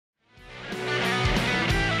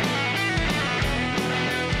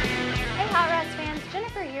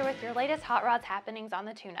your latest Hot Rods happenings on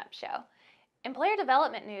the Tune-Up Show. In player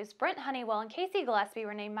development news, Brent Honeywell and Casey Gillespie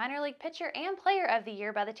were named Minor League Pitcher and Player of the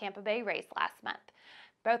Year by the Tampa Bay Rays last month.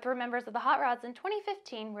 Both were members of the Hot Rods in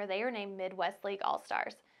 2015, where they were named Midwest League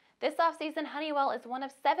All-Stars. This offseason, Honeywell is one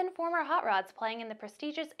of 7 former Hot Rods playing in the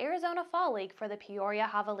prestigious Arizona Fall League for the Peoria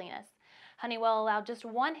Javelinas. Honeywell allowed just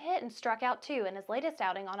 1 hit and struck out 2 in his latest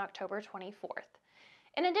outing on October 24th.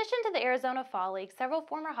 In addition to the Arizona Fall League, several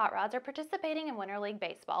former Hot Rods are participating in Winter League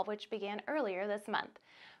Baseball, which began earlier this month.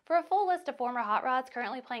 For a full list of former Hot Rods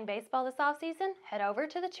currently playing baseball this offseason, head over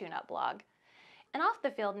to the Tune-Up blog. And off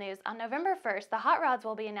the field news, on November 1st, the Hot Rods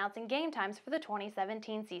will be announcing game times for the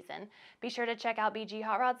 2017 season. Be sure to check out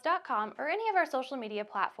bghotrods.com or any of our social media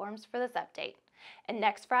platforms for this update. And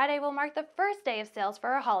next Friday will mark the first day of sales for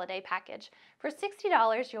our holiday package. For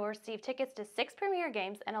 $60, you'll receive tickets to 6 premier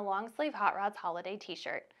games and a long-sleeve Hot Rods holiday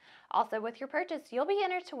t-shirt. Also, with your purchase, you'll be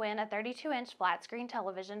entered to win a 32-inch flat-screen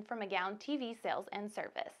television from McGowan TV Sales and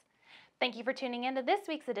Service. Thank you for tuning in to this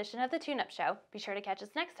week's edition of the Tune-Up Show. Be sure to catch us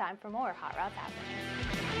next time for more Hot Rods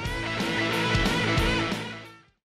happenings.